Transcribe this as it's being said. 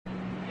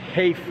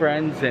Hey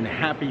friends, and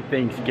happy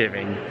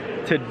Thanksgiving.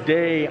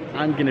 Today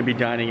I'm going to be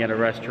dining at a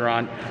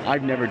restaurant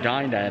I've never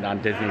dined at on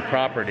Disney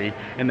property,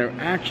 and they're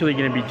actually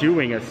going to be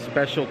doing a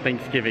special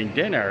Thanksgiving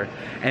dinner,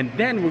 and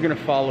then we're going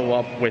to follow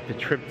up with a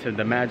trip to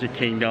the Magic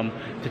Kingdom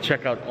to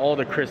check out all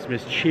the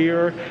Christmas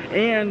cheer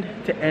and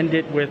to end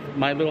it with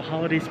my little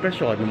holiday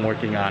special I've been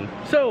working on.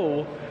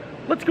 So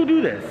let's go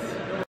do this.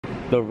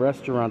 The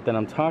restaurant that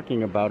I'm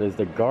talking about is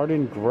the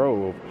Garden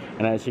Grove,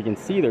 and as you can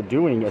see, they're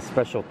doing a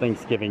special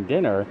Thanksgiving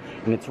dinner,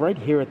 and it's right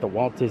here at the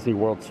Walt Disney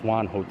World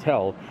Swan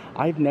Hotel.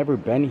 I've never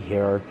been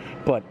here,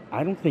 but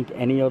I don't think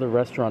any other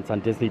restaurants on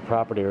Disney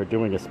property are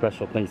doing a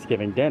special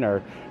Thanksgiving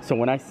dinner, so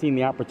when I seen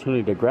the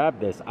opportunity to grab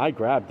this, I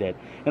grabbed it,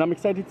 and I'm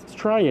excited to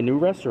try a new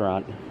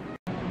restaurant.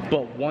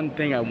 But one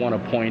thing I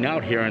want to point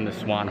out here in the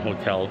Swan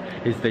Hotel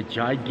is the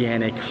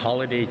gigantic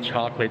holiday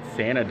chocolate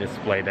Santa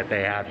display that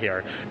they have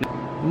here.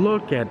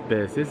 Look at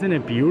this, isn't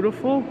it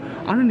beautiful?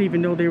 I didn't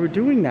even know they were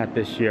doing that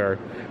this year,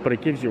 but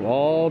it gives you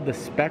all the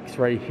specs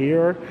right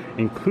here,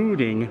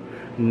 including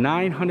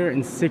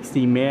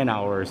 960 man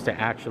hours to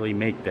actually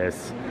make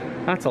this.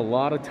 That's a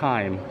lot of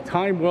time.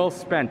 Time well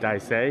spent, I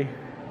say.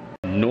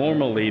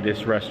 Normally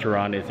this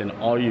restaurant is an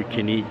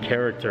all-you-can-eat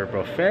character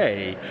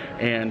buffet,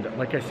 and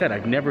like I said,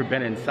 I've never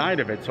been inside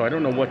of it, so I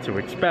don't know what to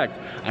expect.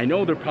 I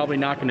know they're probably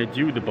not going to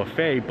do the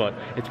buffet, but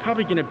it's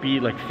probably going to be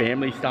like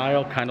family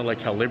style, kind of like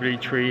how Liberty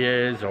Tree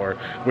is or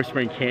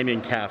Whispering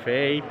Canyon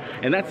Cafe,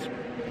 and that's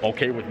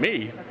okay with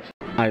me.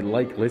 I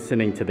like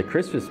listening to the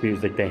Christmas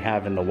music they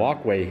have in the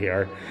walkway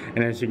here,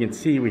 and as you can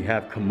see, we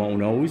have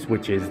Kimonos,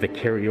 which is the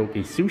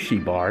karaoke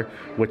sushi bar,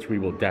 which we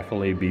will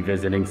definitely be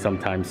visiting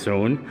sometime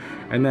soon,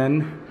 and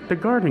then the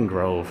Garden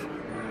Grove.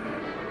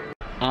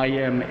 I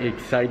am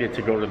excited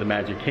to go to the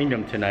Magic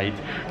Kingdom tonight,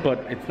 but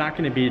it's not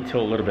going to be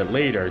until a little bit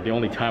later. The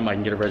only time I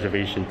can get a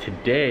reservation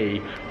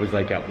today was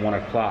like at 1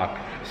 o'clock.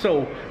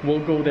 So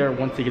we'll go there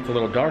once it gets a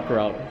little darker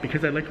out,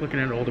 because I like looking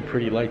at all the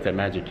pretty lights at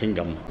Magic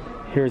Kingdom.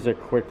 Here's a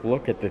quick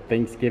look at the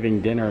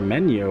Thanksgiving dinner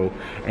menu,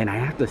 and I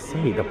have to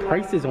say the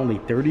price is only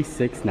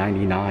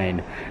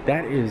 $36.99.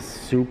 That is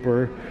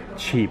super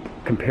cheap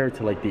compared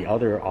to like the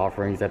other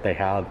offerings that they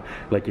have.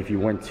 Like if you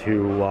went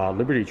to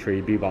Liberty Tree,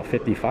 it'd be about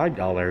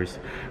 $55.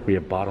 We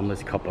have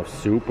bottomless cup of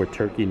soup or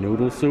turkey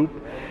noodle soup,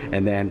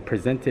 and then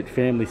present it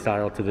family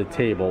style to the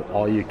table,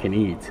 all you can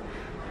eat.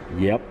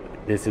 Yep.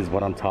 This is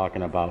what I'm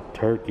talking about.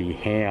 Turkey,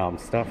 ham,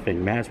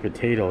 stuffing, mashed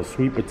potatoes,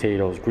 sweet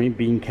potatoes, green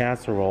bean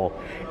casserole,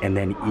 and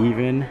then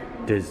even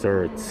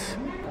desserts.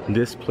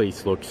 This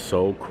place looks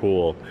so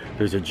cool.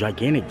 There's a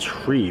gigantic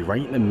tree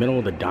right in the middle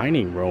of the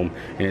dining room,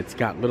 and it's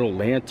got little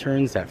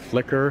lanterns that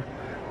flicker.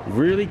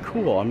 Really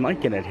cool. I'm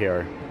liking it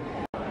here.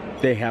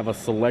 They have a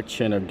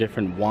selection of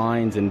different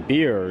wines and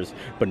beers,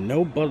 but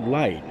no Bud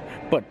Light.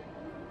 But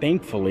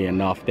thankfully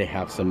enough, they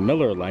have some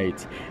Miller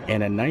Lights,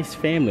 and a nice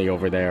family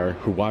over there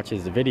who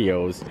watches the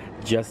videos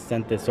just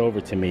sent this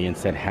over to me and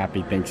said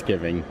happy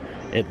Thanksgiving.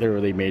 It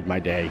literally made my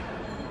day.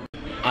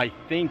 I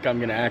think I'm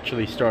gonna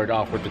actually start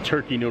off with the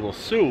turkey noodle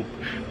soup,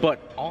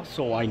 but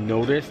also I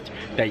noticed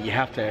that you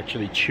have to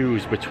actually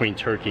choose between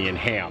turkey and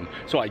ham.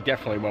 So I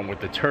definitely went with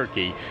the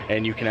turkey,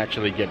 and you can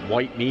actually get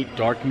white meat,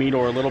 dark meat,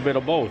 or a little bit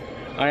of both.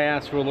 I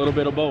asked for a little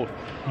bit of both.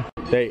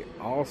 They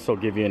also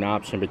give you an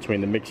option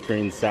between the mixed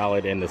green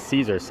salad and the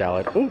Caesar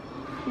salad. Oh,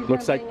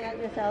 looks like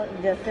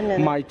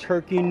my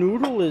turkey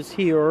noodle is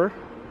here.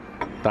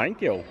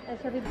 Thank you.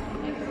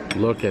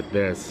 Look at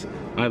this.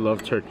 I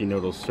love turkey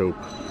noodle soup.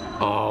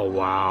 Oh,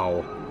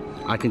 wow.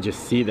 I can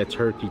just see the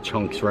turkey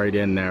chunks right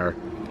in there.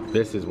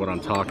 This is what I'm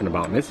talking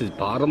about. And this is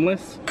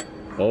bottomless.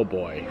 Oh,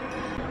 boy.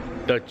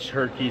 The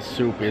turkey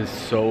soup is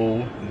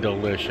so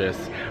delicious.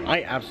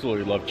 I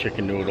absolutely love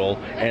chicken noodle,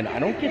 and I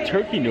don't get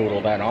turkey noodle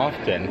that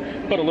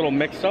often, but a little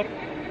mix up,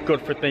 good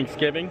for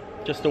Thanksgiving,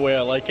 just the way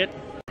I like it.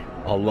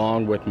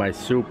 Along with my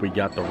soup, we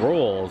got the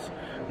rolls.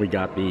 We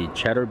got the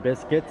cheddar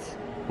biscuits,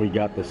 we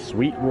got the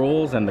sweet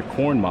rolls, and the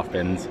corn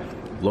muffins.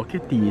 Look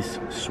at these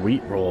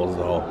sweet rolls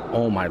though.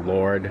 Oh my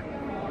Lord.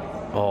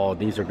 Oh,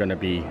 these are gonna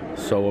be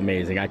so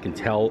amazing. I can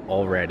tell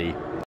already.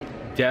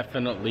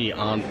 Definitely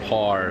on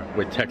par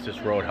with Texas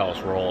Roadhouse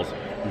rolls.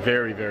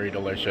 Very, very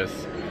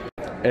delicious.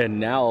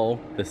 And now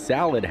the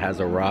salad has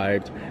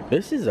arrived.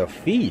 This is a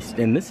feast,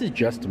 and this is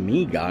just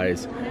me,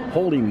 guys.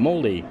 Holy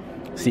moly.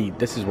 See,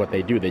 this is what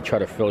they do. They try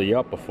to fill you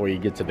up before you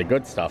get to the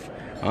good stuff.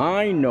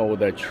 I know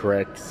the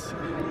tricks.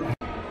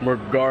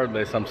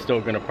 Regardless, I'm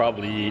still gonna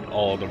probably eat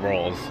all the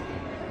rolls.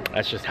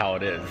 That's just how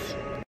it is.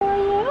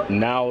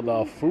 Now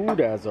the food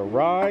has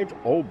arrived.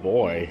 Oh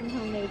boy.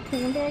 Homemade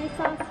cranberry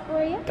sauce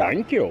for you.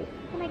 Thank you.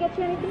 Can I get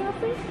you anything else,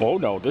 please? Oh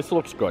no, this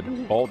looks good.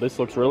 Oh, this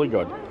looks really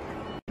good.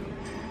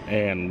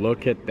 And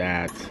look at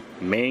that.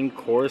 Main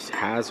course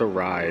has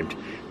arrived.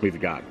 We've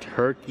got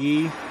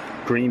turkey,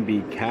 green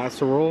bean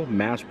casserole,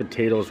 mashed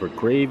potatoes with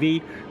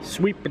gravy,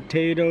 sweet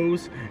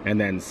potatoes, and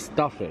then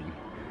stuffing.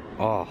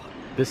 Oh,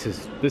 this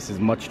is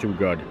much too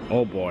good.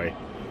 Oh boy.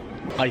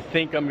 I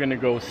think I'm gonna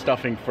go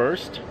stuffing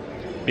first.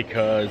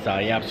 because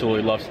I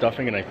absolutely love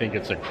stuffing and I think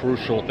it's a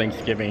crucial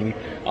Thanksgiving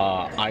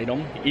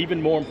item,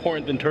 even more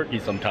important than turkey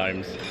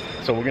sometimes.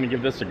 So we're gonna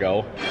give this a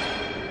go.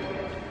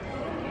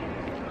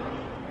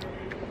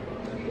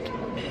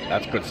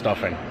 That's good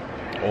stuffing.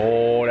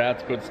 Oh,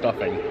 that's good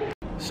stuffing.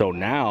 So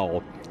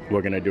now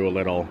we're gonna do a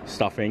little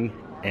stuffing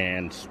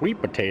and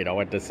sweet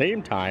potato at the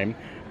same time,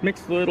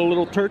 mixed with a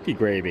little turkey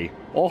gravy.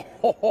 Oh,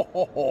 ho, ho,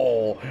 ho,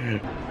 ho.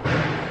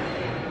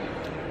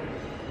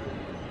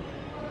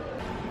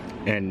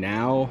 And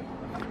now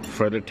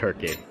for the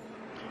turkey.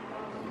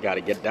 Got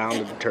to get down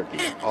to the turkey.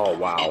 Oh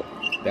wow,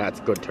 that's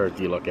good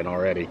turkey looking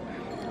already.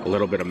 A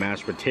little bit of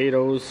mashed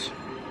potatoes.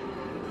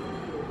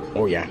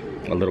 Oh yeah,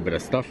 a little bit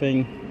of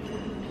stuffing.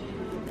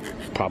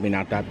 Probably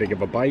not that big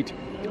of a bite.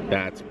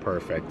 That's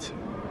perfect.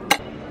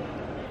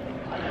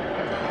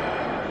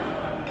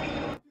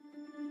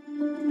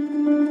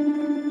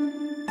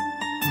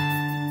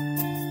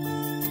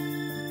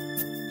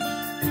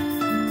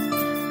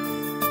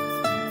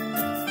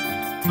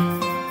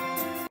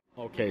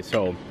 Okay,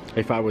 so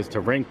if I was to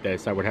rank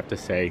this, I would have to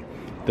say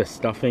the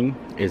stuffing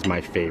is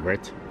my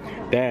favorite,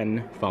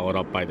 then followed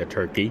up by the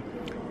turkey,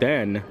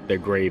 then the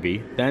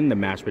gravy, then the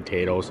mashed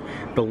potatoes.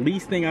 The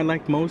least thing I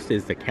like most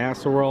is the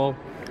casserole,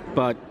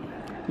 but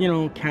you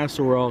know,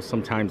 casserole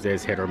sometimes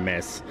is hit or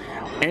miss.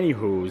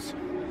 Anywho's,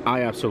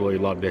 I absolutely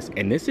love this,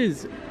 and this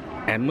is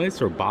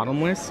endless or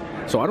bottomless,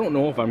 so I don't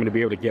know if I'm going to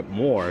be able to get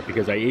more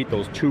because I ate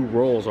those 2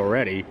 rolls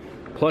already,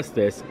 plus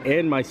this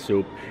and my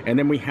soup, and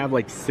then we have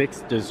like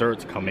 6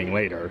 desserts coming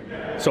later.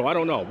 So I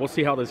don't know, we'll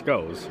see how this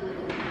goes.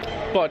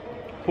 But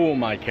who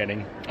am I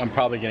kidding? I'm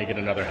probably gonna get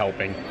another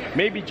helping.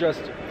 Maybe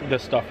just the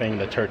stuffing,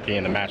 the turkey,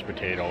 and the mashed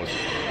potatoes.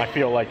 I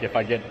feel like if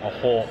I get a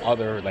whole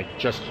other, like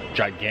just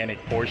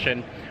gigantic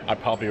portion, I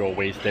probably will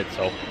waste it.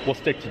 So we'll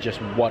stick to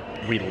just what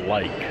we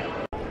like.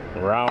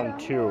 Round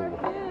 2.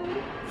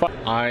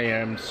 I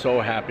am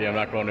so happy I'm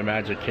not going to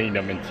Magic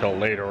Kingdom until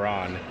later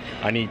on.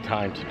 I need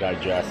time to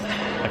digest.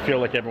 I feel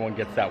like everyone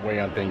gets that way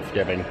on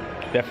Thanksgiving.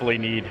 Definitely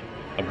need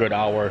a good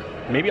hour.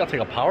 Maybe I'll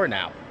take a power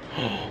nap.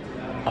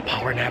 A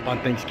power nap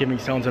on Thanksgiving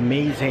sounds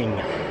amazing.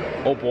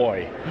 Oh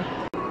boy.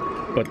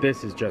 But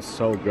this is just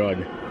so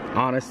good.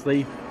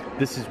 Honestly,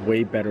 this is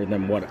way better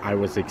than what I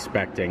was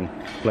expecting.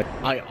 Like,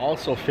 I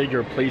also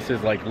figure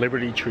places like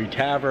Liberty Tree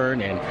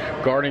Tavern and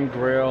Garden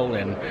Grill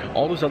and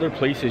all those other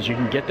places, you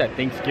can get that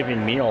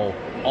Thanksgiving meal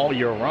all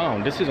year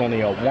round. This is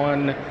only a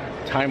 1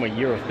 time a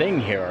year thing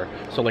here.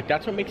 So like,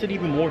 that's what makes it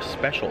even more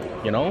special,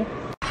 you know?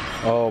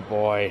 Oh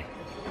boy.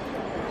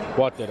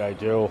 What did I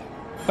do?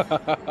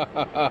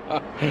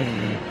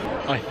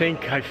 I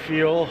think I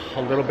feel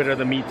a little bit of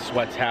the meat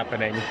sweats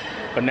happening,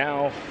 but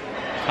now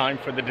time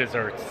for the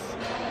desserts.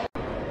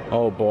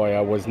 Oh boy,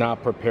 I was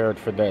not prepared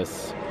for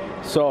this.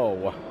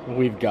 So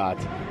we've got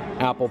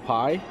apple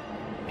pie,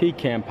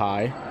 pecan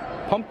pie,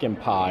 pumpkin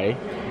pie,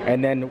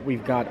 and then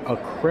we've got a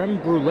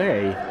creme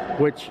brulee,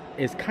 which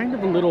is kind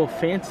of a little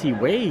fancy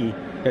way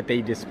that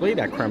they display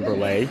that creme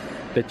brulee,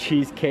 the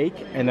cheesecake,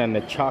 and then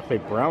the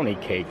chocolate brownie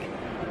cake.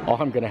 Oh,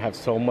 I'm gonna have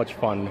so much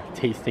fun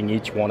tasting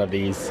each one of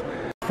these.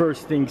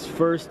 First things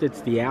first,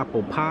 it's the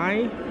apple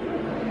pie.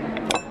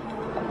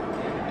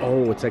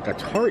 Oh, it's like a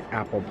tart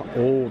apple pie.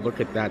 Oh, look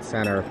at that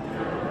center.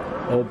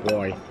 Oh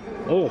boy.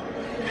 Oh,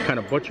 kind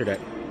of butchered it.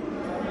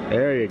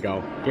 There you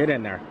go. Get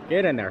in there.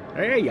 Get in there.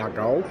 There you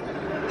go.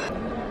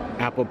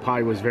 Apple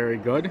pie was very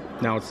good.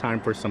 Now it's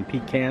time for some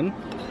pecan.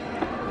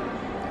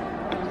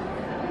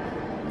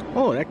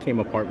 Oh, that came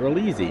apart real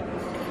easy.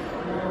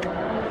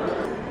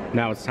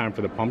 Now it's time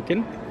for the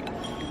pumpkin.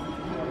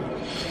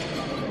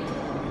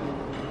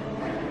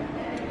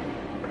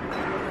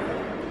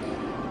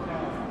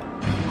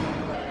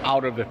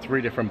 Out of the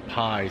 3 different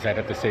pies, I'd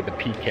have to say the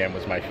pecan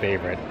was my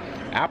favorite.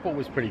 Apple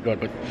was pretty good,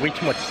 but way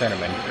too much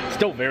cinnamon.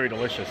 Still very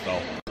delicious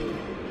though.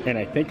 And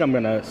I think I'm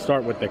gonna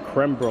start with the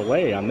creme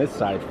brulee on this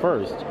side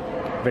first.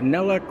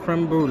 Vanilla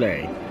creme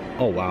brulee.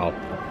 Oh wow,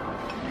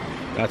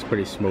 that's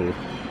pretty smooth.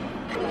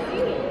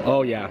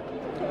 Oh yeah,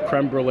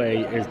 creme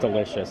brulee is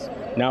delicious.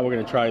 Now we're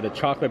gonna try the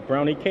chocolate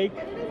brownie cake.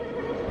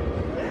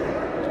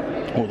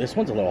 Oh, this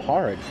one's a little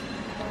hard.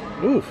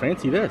 Ooh,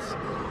 fancy this.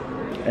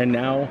 And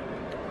now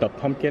the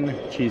pumpkin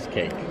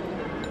cheesecake.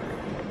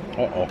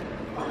 Uh-oh.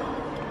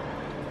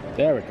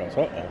 There it goes.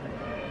 Uh-oh.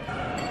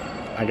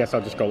 I guess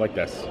I'll just go like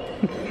this.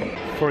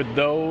 For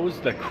those,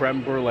 the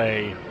creme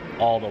brulee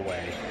all the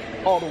way.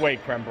 All the way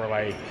creme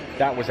brulee.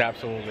 That was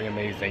absolutely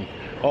amazing.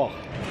 Oh,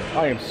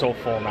 I am so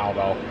full now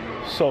though.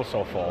 So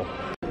full.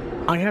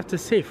 I have to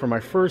say, for my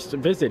first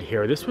visit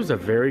here, this was a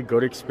very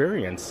good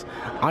experience.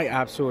 I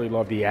absolutely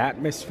love the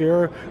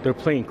atmosphere. They're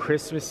playing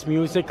Christmas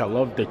music. I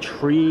love the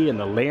tree and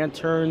the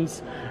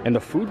lanterns, and the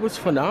food was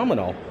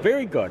phenomenal.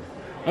 Very good.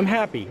 I'm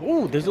happy.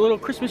 Ooh, there's a little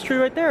Christmas tree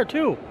right there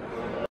too.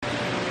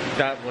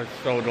 That was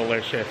so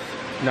delicious.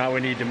 Now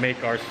we need to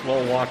make our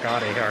slow walk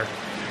out of here.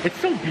 It's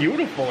so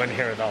beautiful in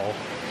here though.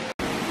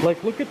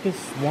 Like, look at the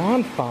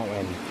Swan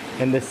fountain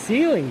and the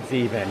ceilings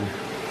even.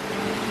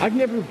 I've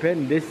never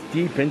been this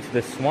deep into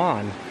the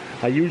Swan.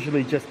 I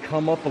usually just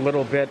come up a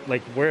little bit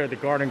like where the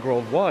Garden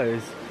Grove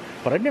was,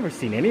 but I've never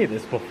seen any of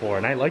this before,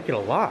 and I like it a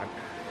lot.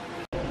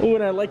 Oh,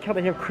 and I like how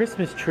they have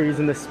Christmas trees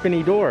in the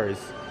spinny doors.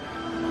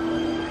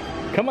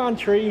 Come on,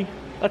 tree.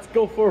 Let's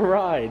go for a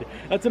ride.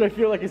 That's what I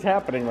feel like is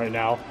happening right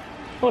now.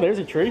 Oh, there's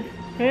a tree.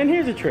 And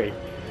here's a tree.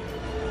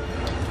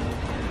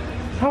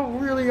 How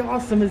really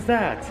awesome is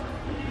that?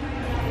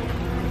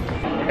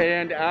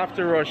 And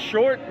after a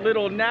short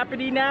little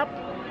nappity nap,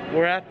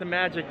 we're at the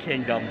Magic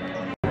Kingdom.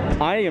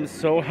 I am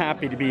so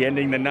happy to be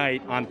ending the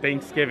night on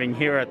Thanksgiving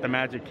here at the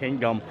Magic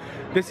Kingdom.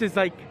 This is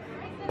like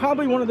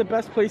probably one of the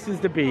best places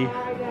to be.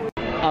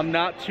 I'm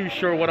not too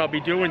sure what I'll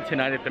be doing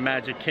tonight at the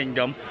Magic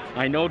Kingdom.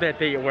 I know that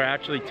they were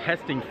actually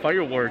testing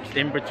fireworks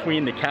in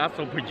between the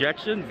castle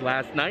projections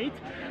last night,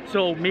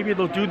 so maybe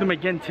they'll do them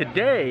again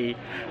today,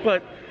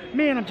 but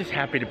man, I'm just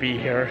happy to be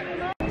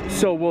here.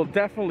 So we'll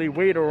definitely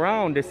wait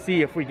around to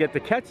see if we get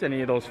to catch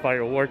any of those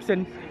fireworks,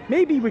 and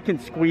maybe we can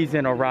squeeze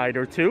in a ride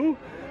or two.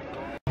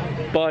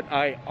 But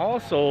I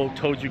also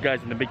told you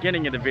guys in the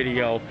beginning of the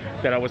video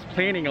that I was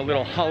planning a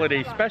little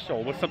holiday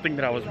special with something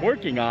that I was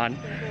working on,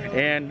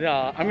 and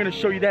I'm going to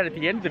show you that at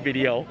the end of the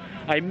video.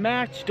 I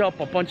matched up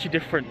a bunch of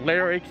different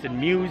lyrics and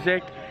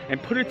music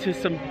and put it to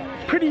some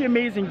pretty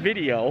amazing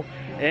video,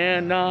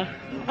 and I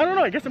don't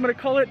know, I guess I'm going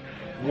to call it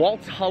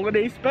Walt's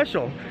Holiday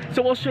Special.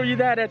 So I'll show you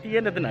that at the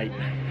end of the night.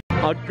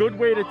 A good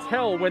way to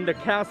tell when the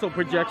castle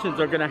projections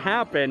are gonna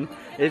happen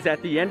is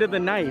at the end of the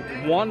night,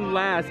 one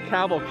last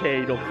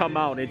cavalcade will come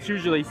out. It's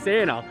usually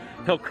Santa.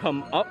 He'll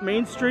come up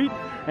Main Street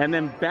and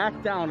then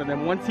back down, and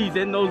then once he's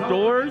in those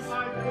doors,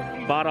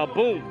 bada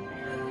boom.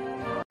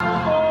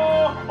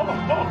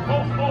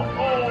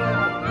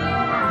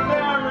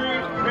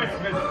 Merry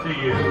Christmas to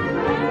you.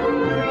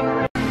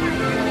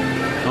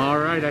 All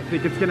right, I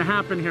think it's gonna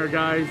happen here,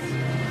 guys.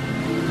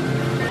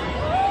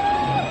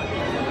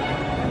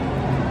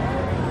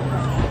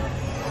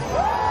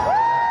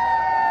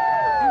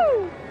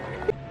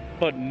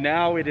 But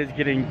now it is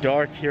getting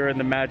dark here in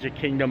the Magic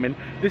Kingdom, and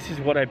this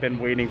is what I've been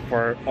waiting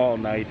for all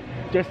night.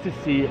 Just to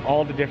see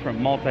all the different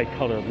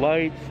multicolored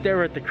lights,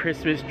 stare at the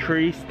Christmas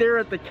tree, stare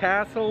at the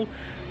castle.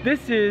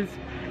 This is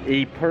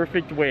a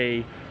perfect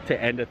way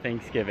to end a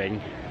Thanksgiving.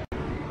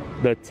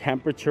 The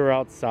temperature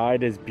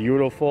outside is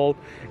beautiful.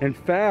 In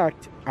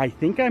fact, I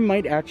think I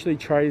might actually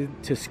try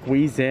to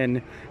squeeze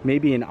in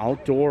maybe an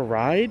outdoor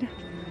ride.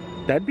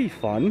 That'd be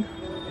fun.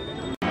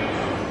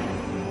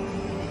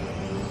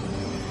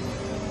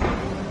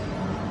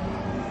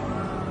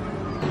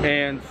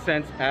 And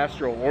since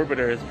Astro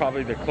Orbiter is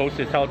probably the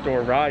closest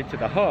outdoor ride to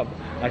the hub,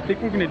 I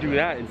think we're gonna do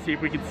that and see if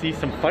we can see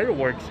some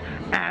fireworks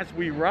as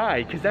we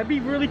ride, because that'd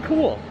be really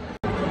cool.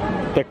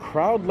 The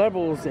crowd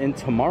levels in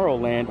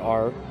Tomorrowland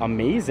are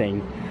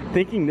amazing.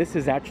 Thinking this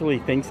is actually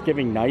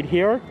Thanksgiving night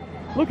here.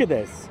 Look at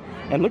this.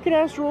 And look at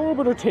Astro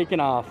Orbiter taking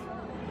off.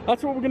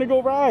 That's where we're gonna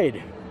go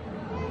ride.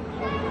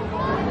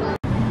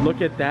 Look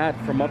at that.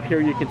 From up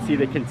here you can see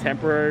the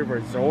Contemporary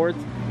Resort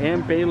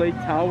and Bay Lake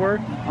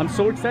Tower. I'm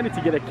so excited to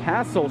get a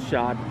castle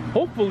shot,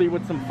 hopefully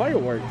with some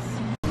fireworks.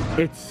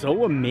 It's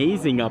so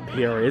amazing up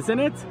here, isn't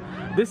it?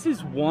 This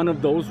is one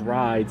of those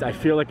rides I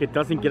feel like it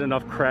doesn't get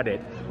enough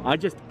credit. I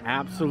just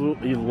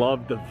absolutely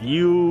love the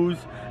views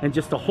and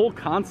just the whole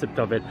concept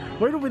of it.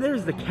 Right over there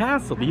is the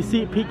castle. Do you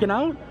see it peeking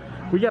out?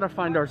 We gotta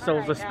find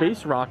ourselves a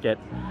space rocket.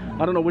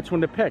 I don't know which one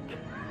to pick.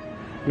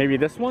 Maybe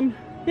this one?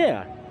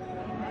 Yeah.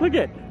 Look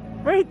at,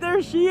 right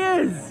there she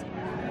is.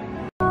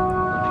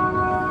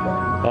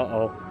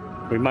 Uh-oh.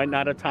 We might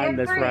not have timed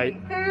this right.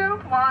 3, 2,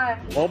 1.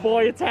 Oh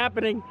boy, it's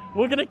happening.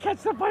 We're gonna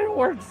catch the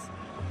fireworks.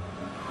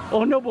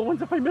 Oh no, but what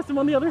if I miss them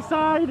on the other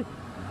side?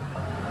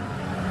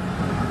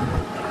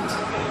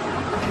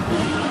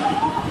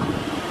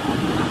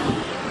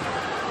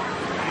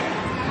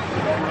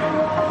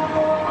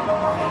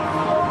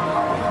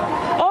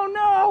 Oh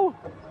no!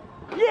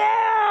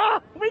 Yeah!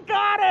 We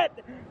got it!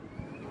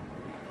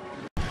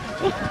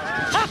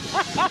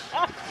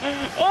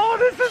 Oh,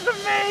 this is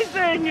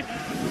amazing!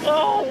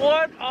 Oh,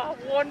 what a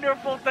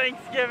wonderful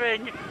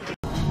Thanksgiving!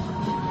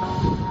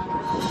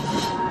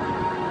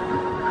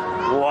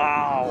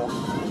 Wow!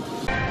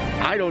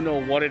 I don't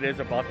know what it is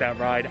about that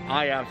ride.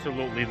 I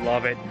absolutely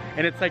love it.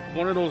 And it's like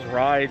one of those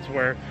rides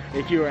where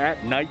if you're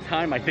at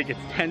nighttime, I think it's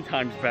 10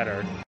 times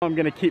better. I'm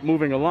gonna keep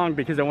moving along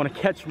because I want to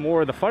catch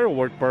more of the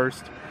firework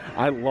burst.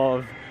 I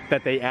love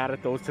that they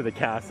added those to the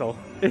castle.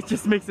 It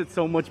just makes it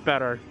so much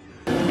better.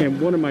 And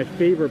one of my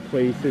favorite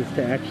places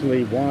to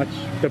actually watch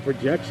the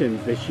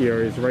projections this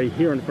year is right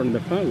here in front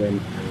of the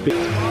fountain.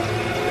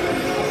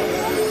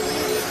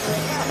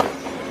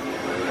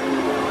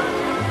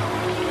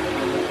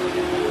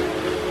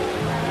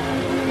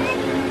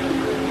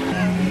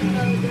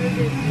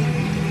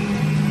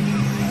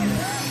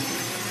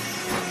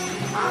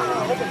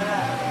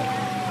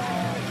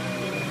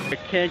 I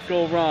can't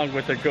go wrong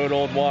with a good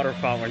old water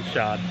fountain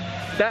shot.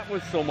 That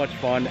was so much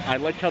fun. I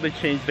like how they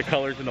changed the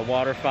colors in the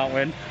water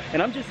fountain,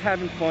 and I'm just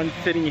having fun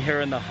sitting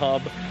here in the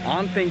hub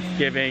on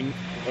Thanksgiving,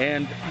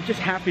 and I'm just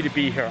happy to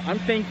be here. I'm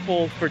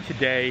thankful for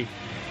today,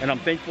 and I'm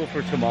thankful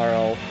for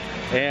tomorrow,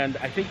 and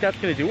I think that's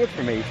gonna do it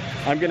for me.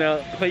 I'm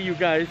gonna play you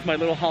guys my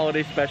little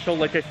holiday special.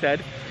 Like I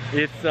said,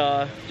 It's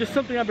just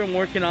something I've been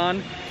working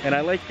on, and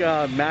I like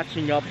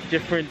matching up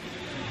different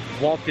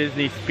Walt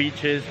Disney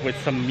speeches with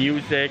some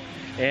music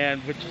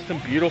and with just some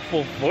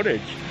beautiful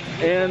footage.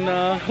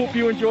 And hope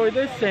you enjoy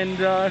this,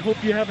 and I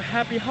hope you have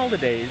happy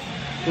holidays.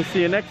 We'll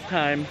see you next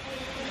time.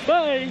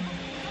 Bye!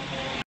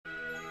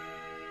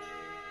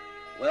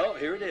 Well,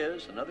 here it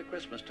is, another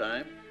Christmas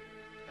time.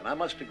 And I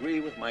must agree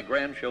with my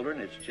grandchildren,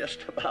 it's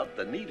just about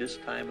the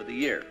neatest time of the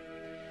year.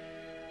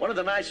 One of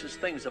the nicest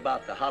things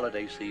about the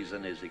holiday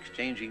season is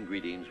exchanging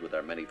greetings with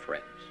our many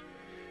friends.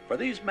 For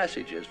these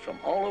messages from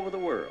all over the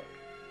world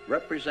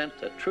represent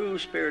the true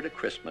spirit of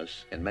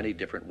Christmas in many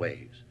different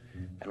ways.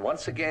 And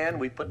once again,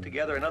 we put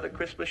together another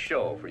Christmas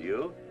show for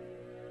you.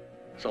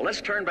 So let's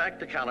turn back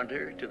the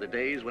calendar to the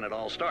days when it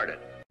all started.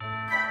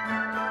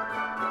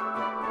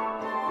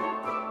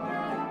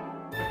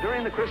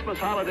 During the Christmas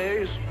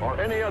holidays or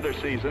any other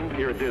season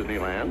here at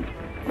Disneyland,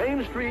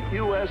 Main Street,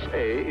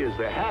 USA is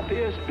the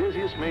happiest,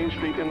 busiest Main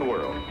Street in the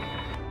world.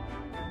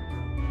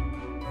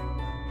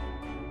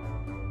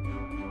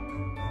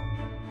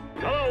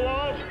 Hello,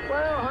 Walt.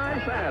 Well,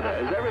 hi,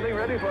 Santa. Is everything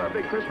ready for our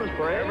big Christmas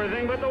parade?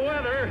 Everything but the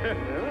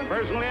weather.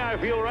 Personally, I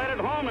feel right at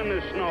home in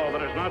this snow,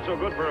 but it's not so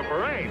good for a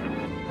parade.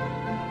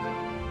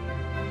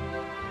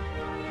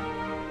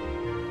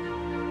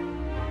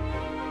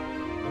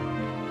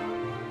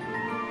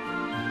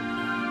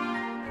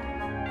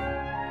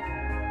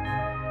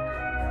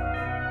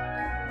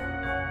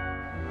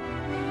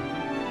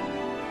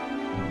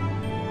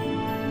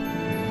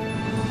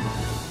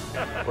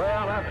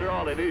 Well, after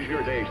all, it is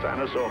your day,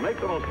 Santa, so make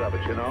the most of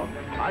it, you know.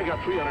 I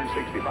got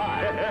 365.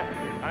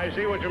 I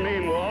see what you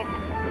mean, Walt.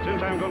 But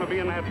since I'm going to be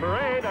in that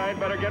parade, I'd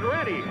better get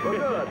ready. Well,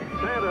 good.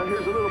 Santa,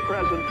 here's a little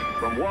present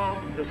from Walt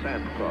to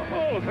Santa Claus.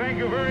 Oh, thank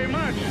you very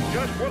much.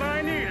 Just what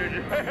I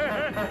needed.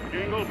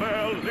 Jingle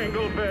bells, Yeah.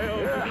 go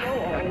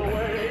all the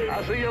way.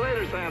 I'll see you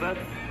later, Santa.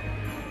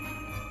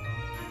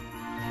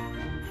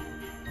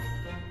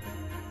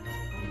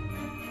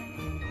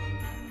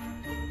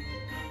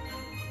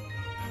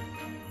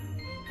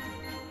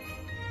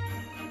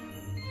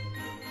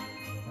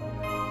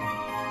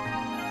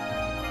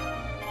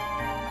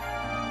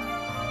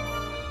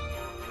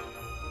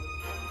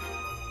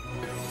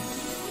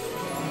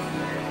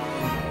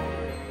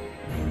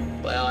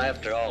 Well,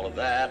 after all of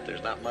that,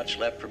 there's not much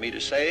left for me to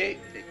say,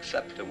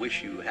 except to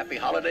wish you happy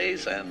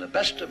holidays and the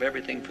best of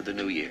everything for the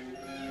new year.